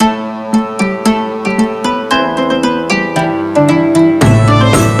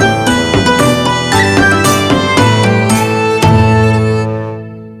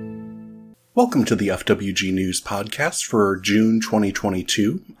to the FWG News Podcast for June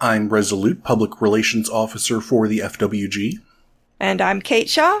 2022. I'm Resolute, Public Relations Officer for the FWG. And I'm Kate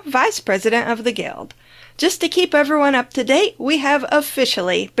Shaw, Vice President of the Guild. Just to keep everyone up to date, we have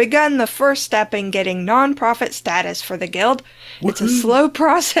officially begun the first step in getting nonprofit status for the Guild. It's a slow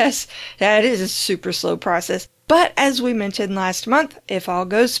process. Yeah, it is a super slow process. But as we mentioned last month, if all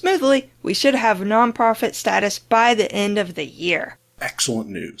goes smoothly, we should have nonprofit status by the end of the year. Excellent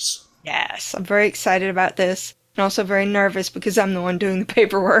news. Yes, I'm very excited about this. And also very nervous because I'm the one doing the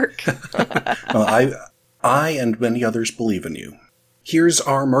paperwork. Well, I and many others believe in you. Here's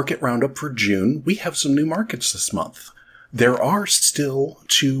our market roundup for June. We have some new markets this month. There are still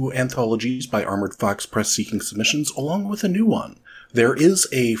 2 anthologies by Armored Fox Press seeking submissions, along with a new one. There is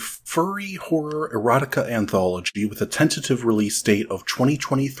a furry horror erotica anthology with a tentative release date of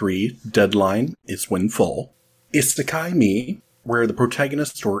 2023. Deadline is when full. Isekai Me, where the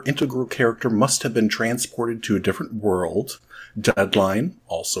protagonist or integral character must have been transported to a different world. Deadline,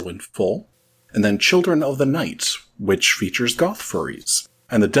 also in full. And then Children of the Night, which features goth furries.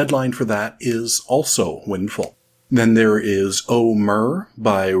 And the deadline for that is also when full. Then there is O Mer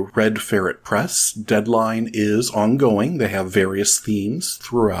by Red Ferret Press. Deadline is ongoing. They have various themes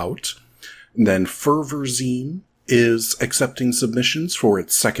throughout. And then Fervor Zine is accepting submissions for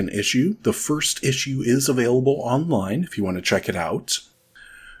its 2nd issue. The first issue is available online if you want to check it out.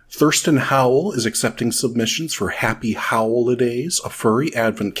 Thurston Howl is accepting submissions for Happy Howlidays, a furry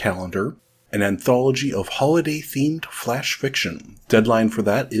advent calendar, an anthology of holiday-themed flash fiction. Deadline for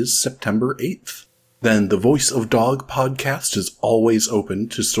that is September 8th. Then the Voice of Dog podcast is always open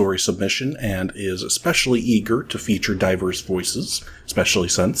to story submission and is especially eager to feature diverse voices, especially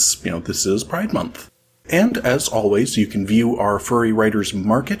since, this is Pride Month. And as always, you can view our Furry Writers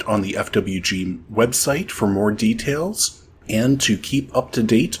Market on the FWG website for more details and to keep up to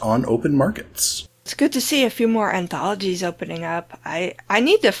date on open markets. It's good to see a few more anthologies opening up. I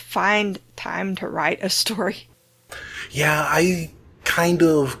need to find time to write a story. Yeah, I kind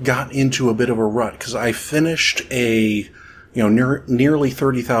of got into a bit of a rut because I finished a, nearly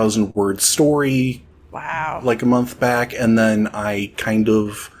 30,000 word story. Wow. Like a month back, and then I kind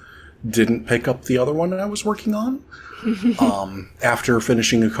of didn't pick up the other one that I was working on. After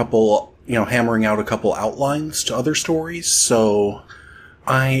finishing a couple, hammering out a couple outlines to other stories, so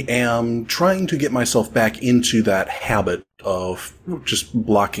I am trying to get myself back into that habit of just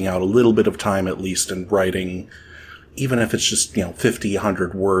blocking out a little bit of time at least and writing, even if it's just, 50,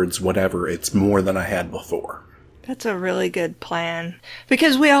 100 words, whatever. It's more than I had before. That's a really good plan.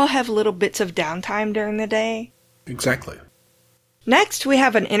 Because we all have little bits of downtime during the day. Exactly. Next, we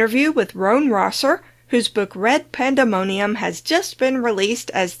have an interview with Roan Rosser, whose book Red Pandemonium has just been released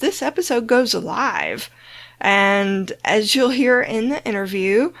as this episode goes live. And as you'll hear in the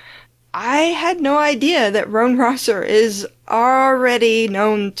interview, I had no idea that Roan Rosser is already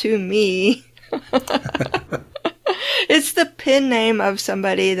known to me. It's the pen name of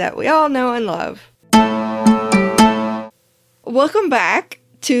somebody that we all know and love. Welcome back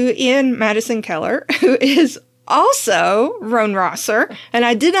to Ian Madison Keller, who is also Roan Rosser. And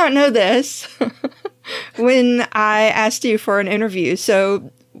I did not know this when I asked you for an interview.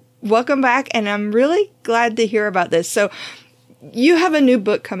 So welcome back, and I'm really glad to hear about this. So you have a new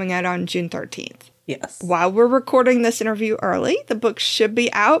book coming out on June 13th. Yes. While we're recording this interview early, the book should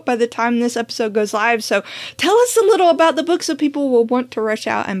be out by the time this episode goes live. So tell us a little about the book so people will want to rush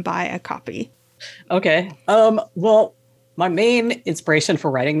out and buy a copy. Okay. Well, my main inspiration for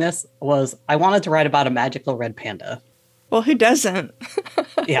writing this was I wanted to write about a magical red panda. Well, who doesn't?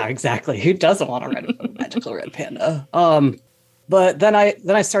 Yeah, exactly. Who doesn't want to write about a magical red panda? But then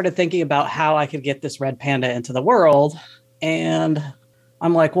I started thinking about how I could get this red panda into the world, and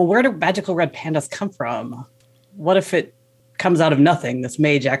I'm like, well, where do magical red pandas come from? What if it comes out of nothing? This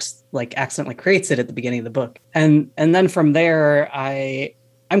mage accidentally creates it at the beginning of the book, and then from there,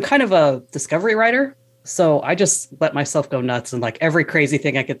 I'm kind of a discovery writer, so I just let myself go nuts, and every crazy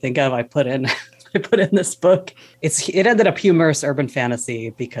thing I could think of, I put in this book. It ended up humorous urban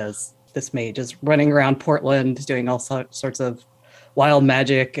fantasy because this mage is running around Portland doing all sorts of wild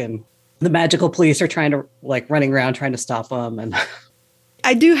magic, and the magical police are running around trying to stop him. And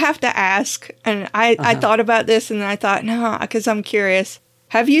I do have to ask, and I thought about this, and I thought, no, because I'm curious.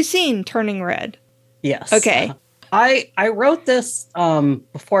 Have you seen Turning Red? Yes. Okay. I wrote this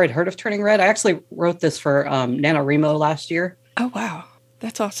before I'd heard of Turning Red. I actually wrote this for NaNoWriMo last year. Oh, wow.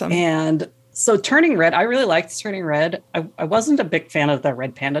 That's awesome. And so Turning Red, I really liked Turning Red. I wasn't a big fan of the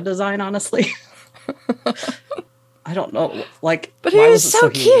red panda design, honestly. I don't know, but it was so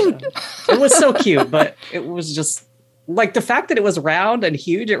cute. It was so cute, but it was just the fact that it was round and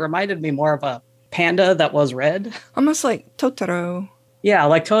huge. It reminded me more of panda that was red. Almost like Totoro. Yeah,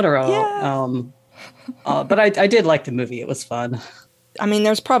 like Totoro. Yeah. But I did like the movie. It was fun. I mean,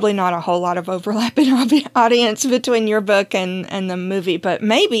 there's probably not a whole lot of overlap in audience between your book and the movie, but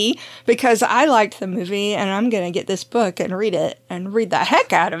maybe because I liked the movie and I'm going to get this book and read it and read the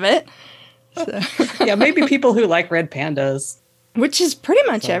heck out of it. So. Yeah, maybe people who like red pandas. Which is pretty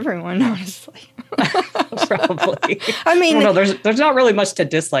much everyone, honestly. Probably. I mean, no, there's not really much to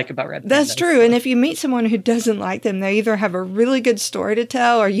dislike about red pandas. That's true. So. And if you meet someone who doesn't like them, they either have a really good story to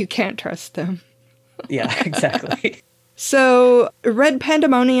tell or you can't trust them. Yeah, exactly. So, Red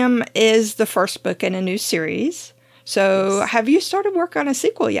Pandemonium is the first book in a new series. So, yes. Have you started work on a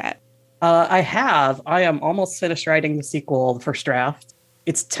sequel yet? I have. I am almost finished writing the sequel, the first draft.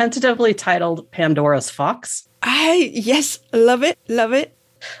 It's tentatively titled Pandora's Fox. Yes, love it.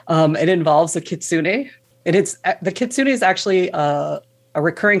 It involves a kitsune. The kitsune is actually a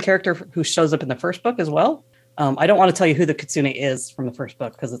recurring character who shows up in the first book as well. I don't want to tell you who the kitsune is from the first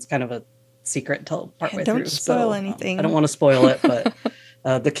book because it's kind of a secret until partway through. Don't spoil anything. I don't want to spoil it, but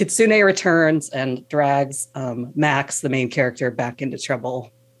the kitsune returns and drags Max, the main character, back into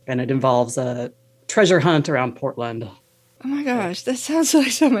trouble. And it involves a treasure hunt around Portland. Oh my gosh, that sounds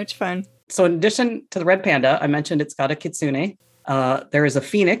like so much fun. So in addition to the red panda, I mentioned it's got a kitsune. There is a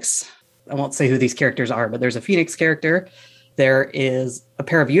phoenix. I won't say who these characters are, but there's a phoenix character. There is a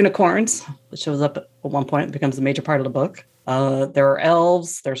pair of unicorns that shows up at one point and becomes a major part of the book. There are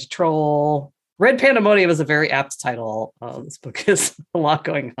elves. There's a troll. Red Pandemonium is a very apt title. This book has a lot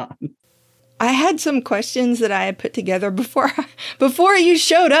going on. I had some questions that I had put together before you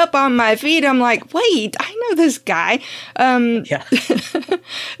showed up on my feed. I'm like, wait, I know this guy. Yeah.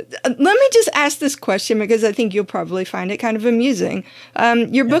 Let me just ask this question because I think you'll probably find it kind of amusing.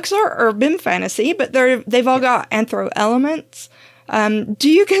 Your books are urban fantasy, but they've all got anthro elements. Do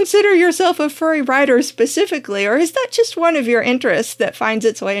you consider yourself a furry writer specifically, or is that just one of your interests that finds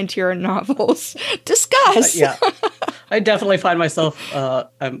its way into your novels? Discuss. Yeah, I definitely find myself.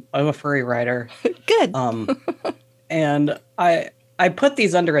 I'm a furry writer. Good. And I put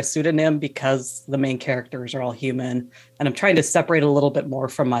these under a pseudonym because the main characters are all human, and I'm trying to separate a little bit more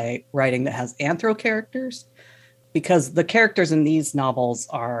from my writing that has anthro characters, because the characters in these novels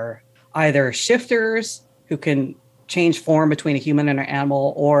are either shifters who can change form between a human and an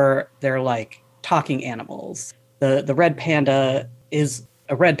animal, or they're like talking animals. The red panda is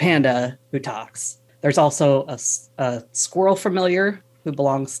a red panda who talks. There's also a squirrel familiar who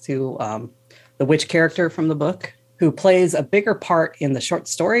belongs to the witch character from the book, who plays a bigger part in the short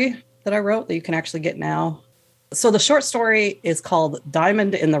story that I wrote that you can actually get now. So the short story is called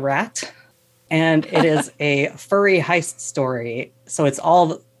Diamond in the Rat, and it is a furry heist story. So it's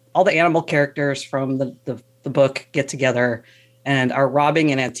all the animal characters from the book get together and are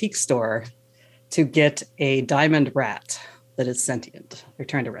robbing an antique store to get a diamond rat that is sentient. They're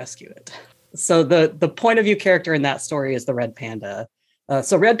trying to rescue it. So the point of view character in that story is the red panda.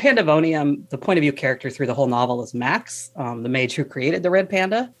 So Red Pandemonium, the point of view character through the whole novel is Max, the mage who created the red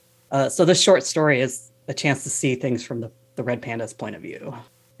panda. So this short story is a chance to see things from the red panda's point of view.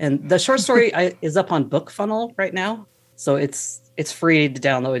 And the short story is up on Book Funnel right now. So it's free to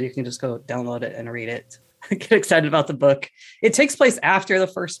download. You can just go download it and read it. Get excited about the book. It takes place after the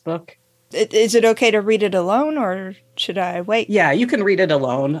first book. Is it okay to read it alone, or should I wait? Yeah, you can read it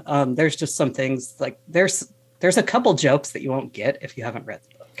alone. There's just some things like there's a couple jokes that you won't get if you haven't read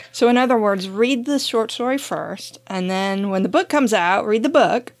the book. So in other words, read the short story first, and then when the book comes out, read the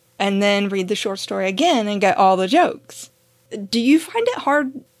book, and then read the short story again and get all the jokes. Do you find it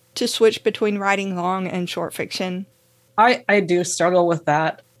hard to switch between writing long and short fiction? I do struggle with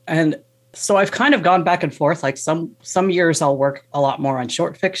that. And so I've kind of gone back and forth. Like some years I'll work a lot more on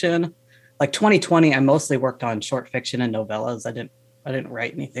short fiction. Like 2020, I mostly worked on short fiction and novellas. I didn't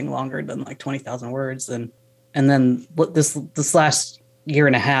write anything longer than like 20,000 words. And then this last year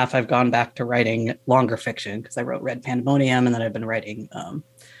and a half, I've gone back to writing longer fiction because I wrote Red Pandemonium, and then I've been writing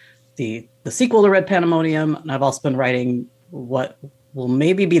the sequel to Red Pandemonium, and I've also been writing what will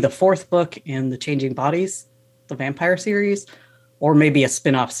maybe be the fourth book in the Changing Bodies, the vampire series, or maybe a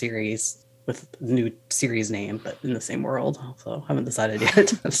spin-off series with a new series name, but in the same world. So I haven't decided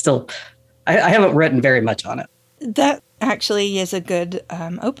yet. I haven't written very much on it. That actually is a good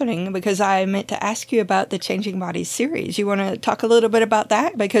opening, because I meant to ask you about the Changing Bodies series. You want to talk a little bit about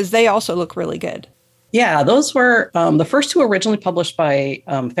that? Because they also look really good. Yeah, those were the first two originally published by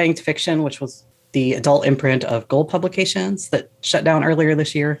Fanged Fiction, which was the adult imprint of Gold Publications that shut down earlier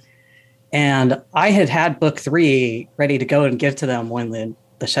this year. And I had book 3 ready to go and give to them when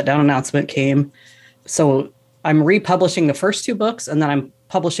the shutdown announcement came. So I'm republishing the first 2 books, and then I'm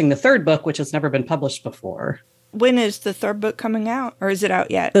publishing the 3rd book, which has never been published before. When is the 3rd book coming out, or is it out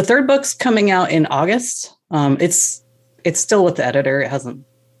yet? The 3rd book's coming out in August. It's still with the editor. It hasn't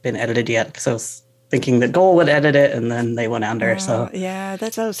been edited yet, because I was thinking that Goal would edit it, and then they went under. So yeah,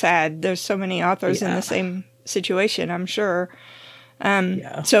 that's so sad. There's so many authors in the same situation, I'm sure.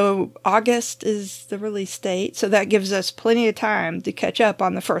 So August is the release date, so that gives us plenty of time to catch up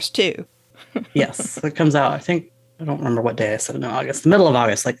on the first 2. Yes, it comes out, I don't remember what day I said in August, the middle of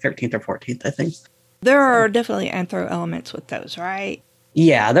August, like 13th or 14th, I think. There are definitely anthro elements with those, right?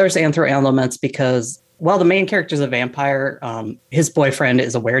 Yeah, there's anthro elements because, well, the main character is a vampire. His boyfriend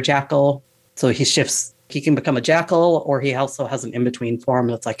is a werejackal, so he can become a jackal, or he also has an in-between form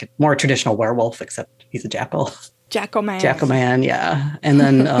that's like a more traditional werewolf, except he's a jackal. Jackal man. Jackal man, yeah. And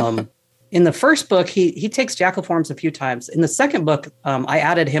then in the first book, he takes jackal forms a few times. In the second book, I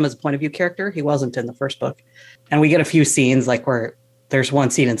added him as a point of view character. He wasn't in the first book. And we get a few scenes, like where there's one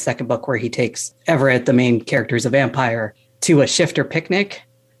scene in the second book where he takes Everett, the main character, is a vampire, to a shifter picnic.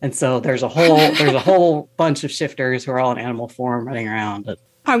 And so there's a whole bunch of shifters who are all in animal form running around.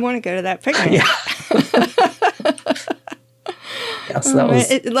 I want to go to that picnic. Yeah, so that was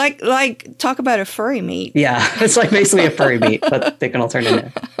like talk about a furry meet. Yeah, it's like basically a furry meet, but they can all turn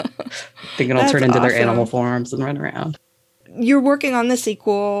into their animal forms and run around. You're working on the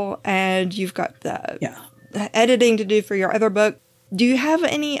sequel, and you've got the editing to do for your other book. Do you have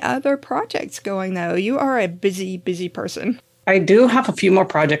any other projects going, though? You are a busy, busy person. I do have a few more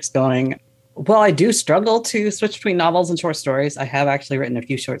projects going. Well, I do struggle to switch between novels and short stories. I have actually written a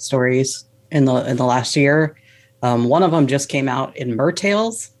few short stories in the last year. One of them just came out in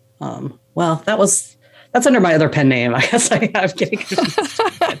Mertales. Well, that's under my other pen name. I guess I'm getting confused.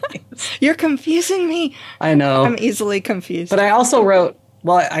 You're confusing me. I know. I'm easily confused. But I also wrote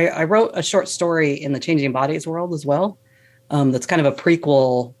a short story in the Changing Bodies world as well. That's kind of a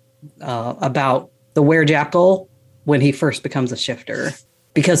prequel about the werejackal when he first becomes a shifter,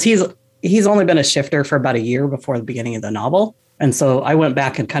 because he's only been a shifter for about a year before the beginning of the novel. And so I went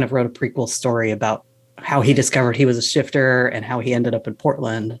back and kind of wrote a prequel story about how he discovered he was a shifter and how he ended up in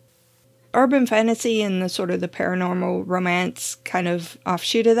Portland. Urban fantasy and the sort of the paranormal romance kind of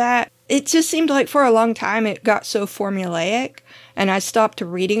offshoot of that. It just seemed like for a long time it got so formulaic, and I stopped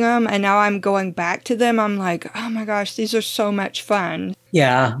reading them, and now I'm going back to them. I'm like, oh my gosh, these are so much fun.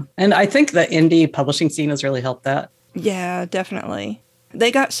 Yeah, and I think the indie publishing scene has really helped that. Yeah, definitely.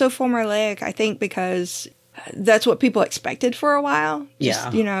 They got so formulaic, I think, because that's what people expected for a while.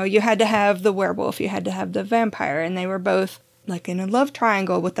 Just, you had to have the werewolf, you had to have the vampire, and they were both like in a love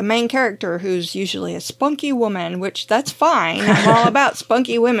triangle with the main character who's usually a spunky woman, which that's fine. I'm all about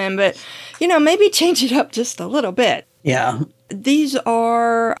spunky women, but, maybe change it up just a little bit. Yeah. These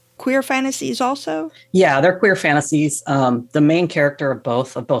are queer fantasies also? Yeah, they're queer fantasies. The main character of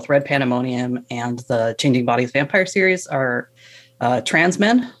both Red Pandemonium and the Changing Bodies vampire series are trans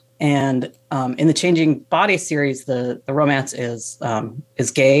men. And in the Changing Bodies series, the romance is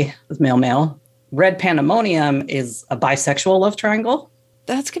gay, with male. Red Pandemonium is a bisexual love triangle.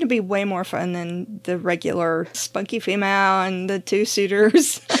 That's going to be way more fun than the regular spunky female and the 2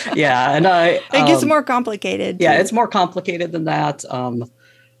 suitors. Yeah, and it gets more complicated. Yeah, it's more complicated than that.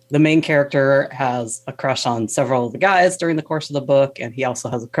 The main character has a crush on several of the guys during the course of the book, and he also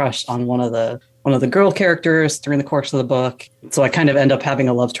has a crush on one of the girl characters during the course of the book. So I kind of end up having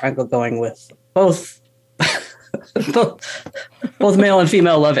a love triangle going with both both male and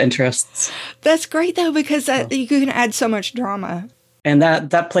female love interests. That's great, though, because you can add so much drama. And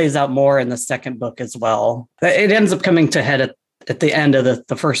that plays out more in the second book as well. It ends up coming to head at the end of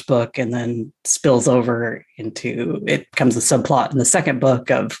the first book, and then spills over into, it becomes a subplot in the second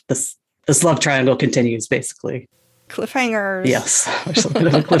book of this love triangle continues, basically. Cliffhangers. Yes, there's a bit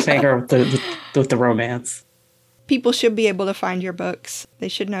of a cliffhanger with the romance. People should be able to find your books. They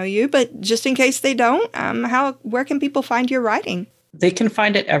should know you, but just in case they don't, where can people find your writing? They can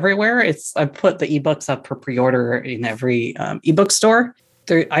find it everywhere. I put the ebooks up for pre-order in every ebook store.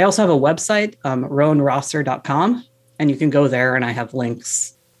 I also have a website, roanrosser.com, and you can go there, and I have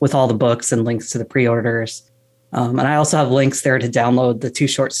links with all the books and links to the pre-orders. And I also have links there to download the 2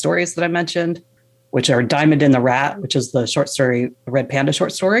 short stories that I mentioned, which are Diamond in the Rat, which is the short story, the Red Panda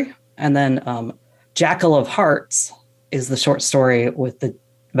short story, and then Jackal of Hearts is the short story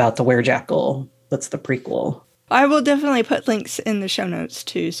about the werejackal. That's the prequel. I will definitely put links in the show notes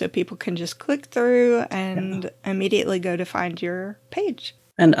too, so people can just click through and immediately go to find your page.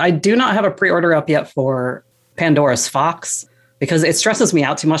 And I do not have a pre-order up yet for Pandora's Fox, because it stresses me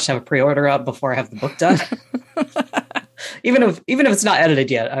out too much to have a pre-order up before I have the book done. even if it's not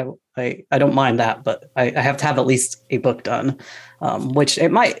edited yet, I don't mind that, but I have to have at least a book done, which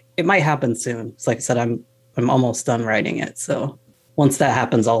it might happen soon. It's like I said, I'm almost done writing it, so once that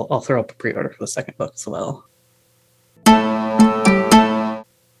happens, I'll throw up a pre-order for the second book as well.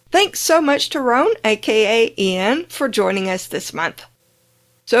 Thanks so much to Roan, aka Ian, for joining us this month.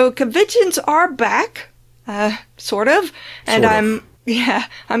 So conventions are back, sort of, and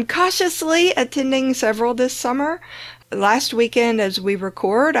I'm cautiously attending several this summer. Last weekend, as we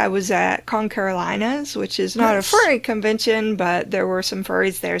record, I was at Con Carolinas, which is not a furry convention, but there were some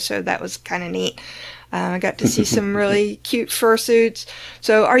furries there, so that was kind of neat. I got to see some really cute fursuits.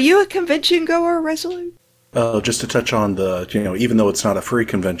 So are you a convention goer, Resolute? Just to touch on the, even though it's not a furry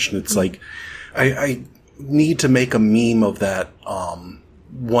convention, it's like, I need to make a meme of that,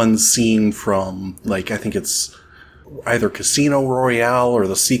 one scene from, like, I think it's either Casino Royale or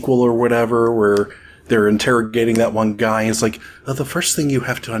the sequel or whatever, where they're interrogating that one guy, and it's like, the first thing you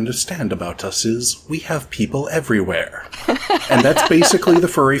have to understand about us is we have people everywhere. And that's basically the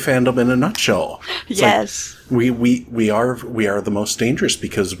furry fandom in a nutshell. It's yes. Like, we are the most dangerous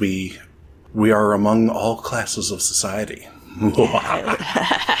because we are among all classes of society.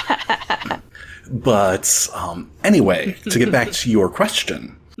 But anyway, to get back to your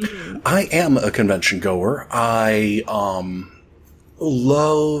question, I am a convention goer. I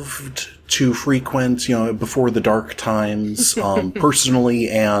loved to frequent, before the dark times, personally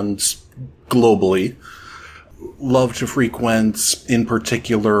and globally. Loved to frequent, in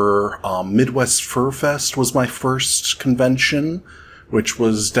particular, Midwest Fur Fest was my first convention, which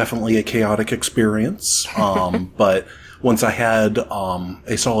was definitely a chaotic experience. But once I had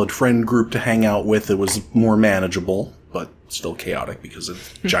a solid friend group to hang out with, it was more manageable, but still chaotic because it's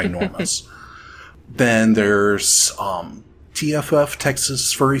ginormous. Then there's TFF,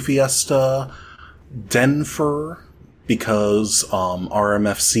 Texas Furry Fiesta, Denver, because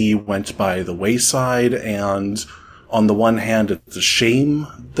RMFC went by the wayside, and on the one hand, it's a shame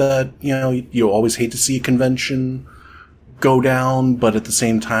that, you always hate to see a convention go down, but at the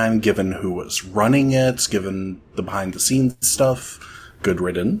same time, given who was running it, given the behind-the-scenes stuff, good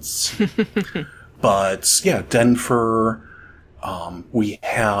riddance. But, yeah, Denver. We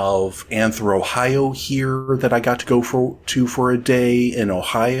have Anthro, Ohio here that I got to go to for a day in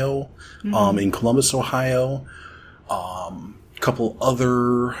Ohio, in Columbus, Ohio. Couple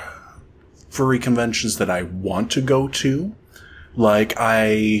other furry conventions that I want to go to. Like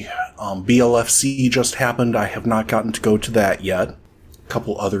BLFC just happened. I have not gotten to go to that yet. A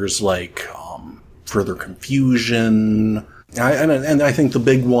couple others like Further Confusion. And I think the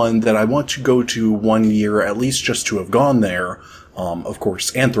big one that I want to go to one year, at least just to have gone there, of course,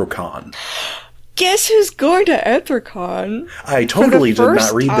 Anthrocon. Guess who's going to Anthrocon? I totally did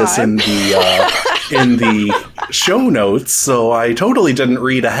not read this in the show notes, so I totally didn't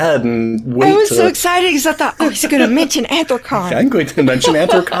read ahead and wait. I was so excited because I thought, he's going to mention Anthrocon. I'm going to mention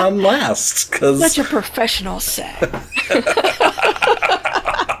Anthrocon last. Such a professional set.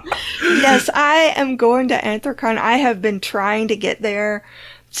 Yes, I am going to Anthrocon. I have been trying to get there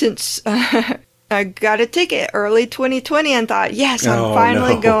since I got a ticket early 2020 and thought, yes, I'm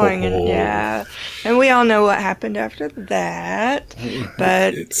finally going. And and we all know what happened after that.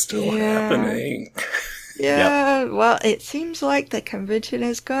 But it's still happening. Yeah, well, it seems like the convention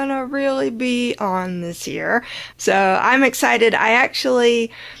is gonna really be on this year. So I'm excited.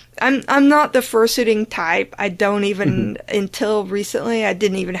 I'm not the fursuiting type. I don't even, until recently, I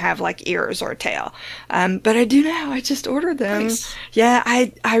didn't even have like ears or tail. But I do now. I just ordered them. Nice. Yeah,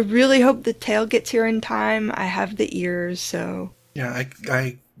 I really hope the tail gets here in time. I have the ears, so. Yeah,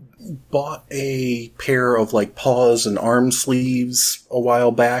 I bought a pair of like paws and arm sleeves a while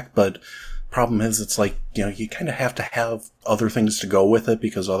back, but problem is it's like, you kind of have to have other things to go with it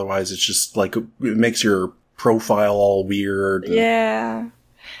because otherwise it's just like, it makes your profile all weird. Yeah.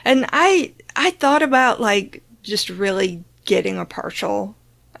 And I thought about like just really getting a partial,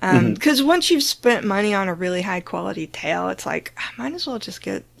 because once you've spent money on a really high quality tail, it's like I might as well just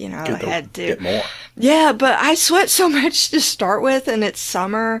get a head too. Get more. Yeah, but I sweat so much to start with, and it's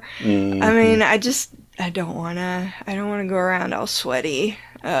summer. Mm-hmm. I mean, I don't wanna go around all sweaty.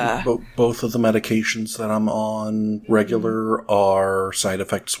 Both of the medications that I'm on regular are side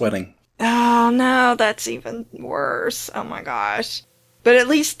effect sweating. Oh no, that's even worse. Oh my gosh. But at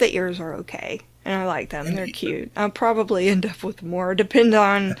least the ears are okay, and I like them. They're cute. I'll probably end up with more, depending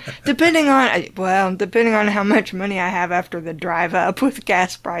on how much money I have after the drive up with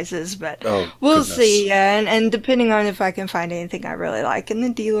gas prices. But we'll see. And depending on if I can find anything I really like in the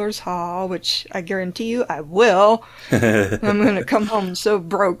dealer's hall, which I guarantee you I will. I'm gonna come home so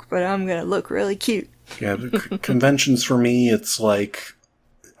broke, but I'm gonna look really cute. Yeah, conventions for me, it's like,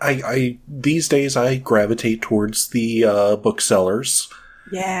 I these days I gravitate towards the booksellers.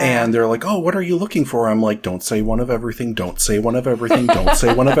 Yeah. And they're like, oh, what are you looking for? I'm like, don't say one of everything, don't say one of everything, don't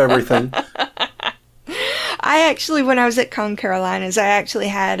say one of everything. I actually, when I was at Con Carolinas, I actually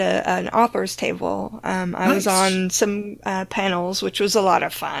had an author's table. I was on some panels, which was a lot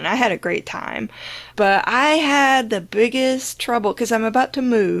of fun. I had a great time. But I had the biggest trouble because I'm about to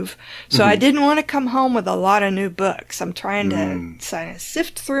move. So I didn't want to come home with a lot of new books. I'm trying to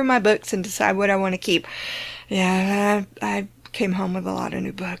sift through my books and decide what I want to keep. Yeah, I came home with a lot of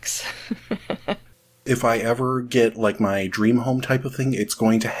new books. If I ever get like my dream home type of thing, it's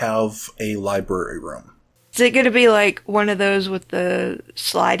going to have a library room. Is it going to be like one of those with the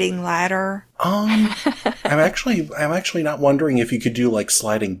sliding ladder? I'm actually not wondering if you could do like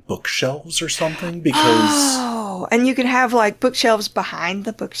sliding bookshelves or something because Oh, and you could have like bookshelves behind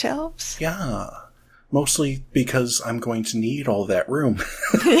the bookshelves? yeah, mostly because I'm going to need all that room.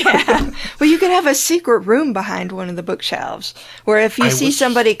 Yeah. Well, you could have a secret room behind one of the bookshelves where if you see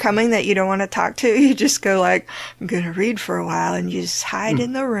somebody coming that you don't want to talk to, you just go like, I'm going to read for a while, and you just hide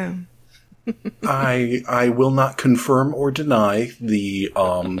in the room. I will not confirm or deny the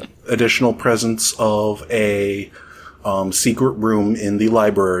additional presence of a secret room in the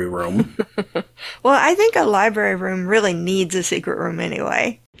library room. Well, I think a library room really needs a secret room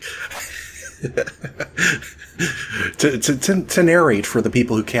anyway. To narrate for the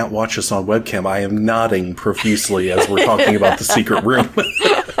people who can't watch us on webcam, I am nodding profusely as we're talking about the secret room.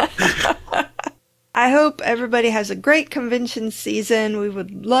 I hope everybody has a great convention season. We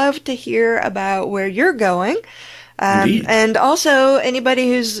would love to hear about where you're going. And also, anybody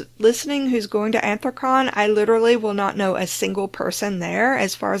who's listening who's going to Anthrocon, I literally will not know a single person there,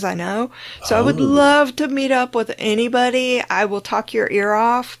 as far as I know. So I would love to meet up with anybody. I will talk your ear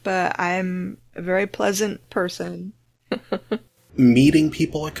off, but I'm a very pleasant person. Meeting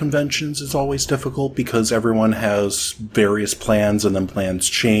people at conventions is always difficult because everyone has various plans and then plans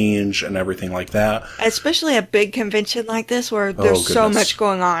change and everything like that. Especially a big convention like this where there's so much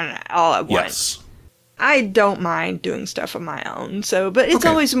going on all at once. Yes. I don't mind doing stuff on my own, but it's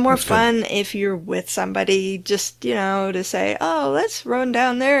always more fun if you're with somebody just, to say, oh, let's run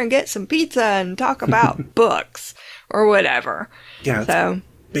down there and get some pizza and talk about books or whatever. Yeah. So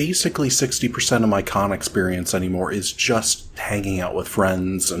basically 60% of my con experience anymore is just hanging out with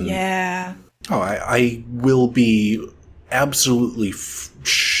friends. And yeah. Oh, I will be absolutely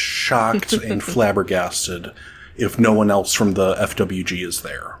shocked and flabbergasted if no one else from the FWG is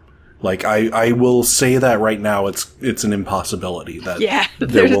there. Like, I will say that right now, it's an impossibility that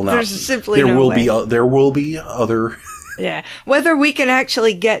there will not. There's simply no way. There will be other. Yeah. Whether we can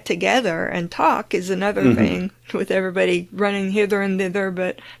actually get together and talk is another thing with everybody running hither and thither,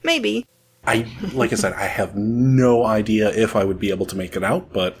 but maybe. Like I said, I have no idea if I would be able to make it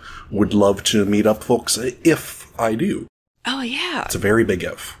out, but would love to meet up folks if I do. Oh, yeah. It's a very big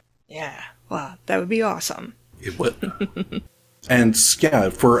if. Yeah. Wow. That would be awesome. It would. And yeah,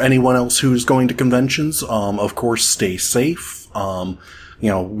 for anyone else who's going to conventions, of course, stay safe. I've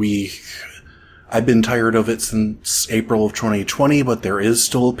been tired of it since April of 2020, but there is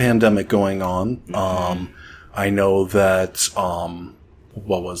still a pandemic going on. I know that,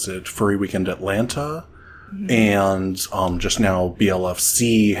 Furry Weekend Atlanta and, just now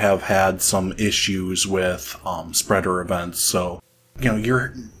BLFC have had some issues with, spreader events. So,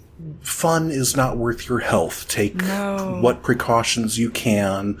 your fun is not worth your health. Take what precautions you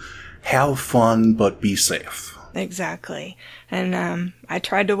can. Have fun, but be safe. Exactly. And I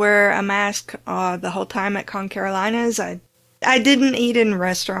tried to wear a mask the whole time at Con Carolinas. I didn't eat in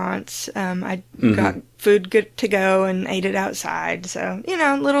restaurants. I got food good to go and ate it outside. So,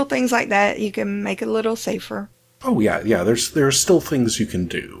 little things like that, you can make it a little safer. Oh, yeah. There's still things you can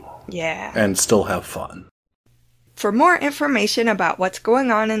do. Yeah. And still have fun. For more information about what's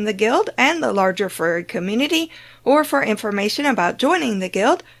going on in the Guild and the larger furry community, or for information about joining the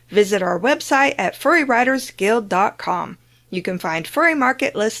Guild, visit our website at furrywritersguild.com. You can find furry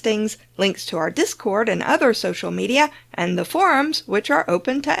market listings, links to our Discord and other social media, and the forums, which are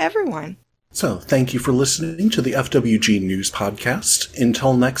open to everyone. So, thank you for listening to the FWG News Podcast.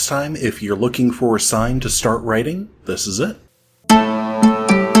 Until next time, if you're looking for a sign to start writing, this is it.